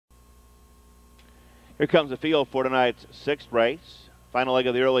Here comes the field for tonight's sixth race. Final leg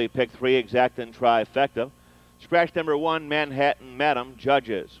of the early pick 3 exact and trifecta. Scratch number 1, Manhattan Madam,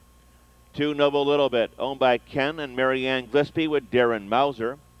 judges. 2, Noble Little Bit, owned by Ken and Marianne Gillespie with Darin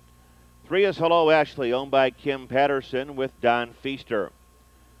Mauser. 3 is Hello Ashley, owned by Kim Patterson with Don Feaster.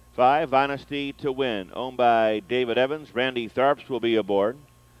 5, Honesty to Win, owned by David Evans. Randy Tharps will be aboard.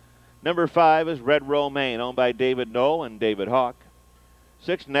 Number 5 is Red Romaine, owned by David Knoll and David Hawk.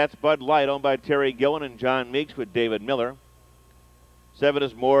 6, Nats Bud Light, owned by Terry Gillen and John Meeks with David Miller. 7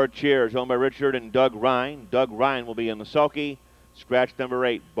 is More Cheers, owned by Richard and Doug Ryan. Doug Ryan will be in the sulky. Scratch number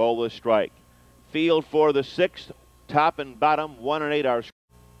 8, Bola Strike. Field for the 6th, top and bottom, 1 and 8 are.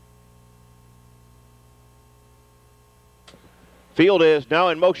 Field is now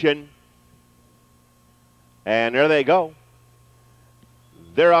in motion. And there they go.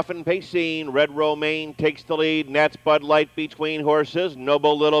 They're off and pacing. Red Romaine takes the lead. Nats Bud Light between horses.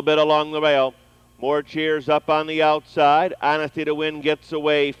 Noble Little Bit along the rail. More Cheers up on the outside. Honesty to Win gets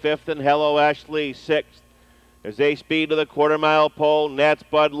away 5th, and Hello Ashley 6th. As they speed to the quarter-mile pole, Nats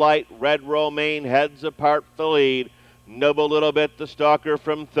Bud Light, Red Romaine heads apart for the lead. Noble Little Bit, the stalker,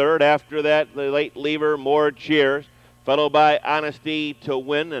 from 3rd. After that, the late lever, More Cheers, followed by Honesty to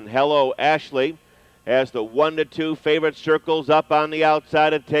Win and Hello Ashley. As the 1-2 favorite circles up on the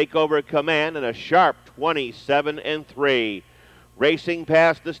outside to take over command, and a sharp 27-3. Racing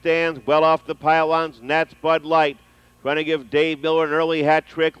past the stands, well off the pylons, Nats Bud Light trying to give Dave Miller an early hat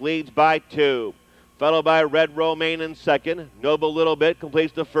trick, leads by 2. Followed by Red Romaine in 2nd. Noble Little Bit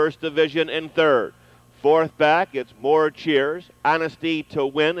completes the 1st division in 3rd. 4th back, it's More Cheers, Honesty to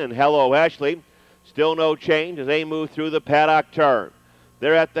Win, and Hello Ashley. Still no change as they move through the paddock turn.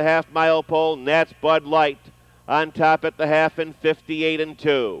 They're at the half-mile pole. Nats Bud Light on top at the half in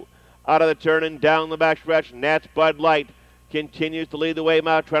 58-2. Out of the turn and down the backstretch, Nats Bud Light continues to lead the way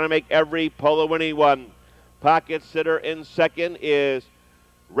out, trying to make every polo winning one. Pocket sitter in 2nd is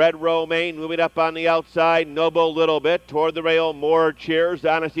Red Romaine. Moving up on the outside, Noble Little Bit toward the rail. More Cheers.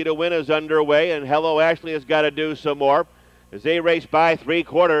 Honesty to Win is underway, and Hello Ashley has got to do some more as they race by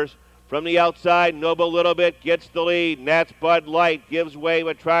 3/4. From the outside, Noble Little Bit gets the lead. Nats Bud Light gives way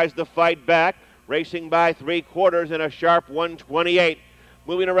but tries to fight back. Racing by 3/4 in a sharp 128.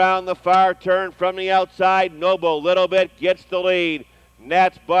 Moving around the far turn from the outside, Noble Little Bit gets the lead.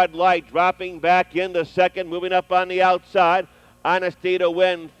 Nats Bud Light dropping back into 2nd, moving up on the outside. Honesty to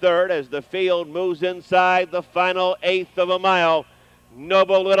Win 3rd as the field moves inside the final 1/8 of a mile.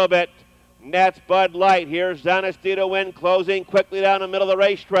 Noble Little Bit, Nats Bud Light. Here's Honesty to Win closing quickly down the middle of the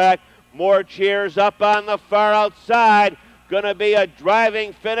racetrack. More Cheers up on the far outside. Going to be a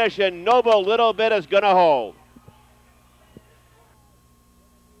driving finish, and Noble Little Bit is going to hold.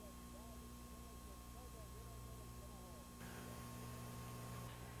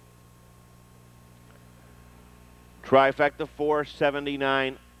 Trifecta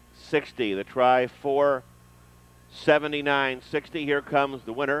 479.60. The try 479.60. Here comes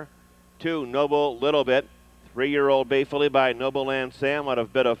the winner. 2, Noble Little Bit. 3-year-old bay filly by Noble Land Sam out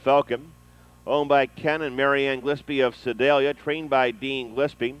of Bit of Falcon. Owned by Ken and Marianne Gillespie of Sedalia. Trained by Dean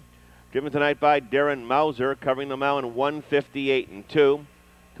Gillespie. Driven tonight by Darin Mauser. Covering the mile in 158-2.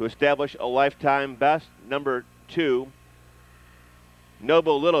 To establish a lifetime best. Number 2,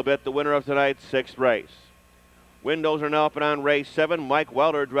 Noble Little Bit, the winner of tonight's 6th race. Windows are now open on race 7. Mike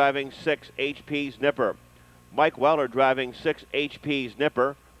Welder driving 6, HP's Nipper. Mike Welder driving 6, HP's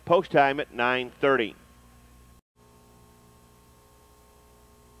Nipper. Post time at 9:30.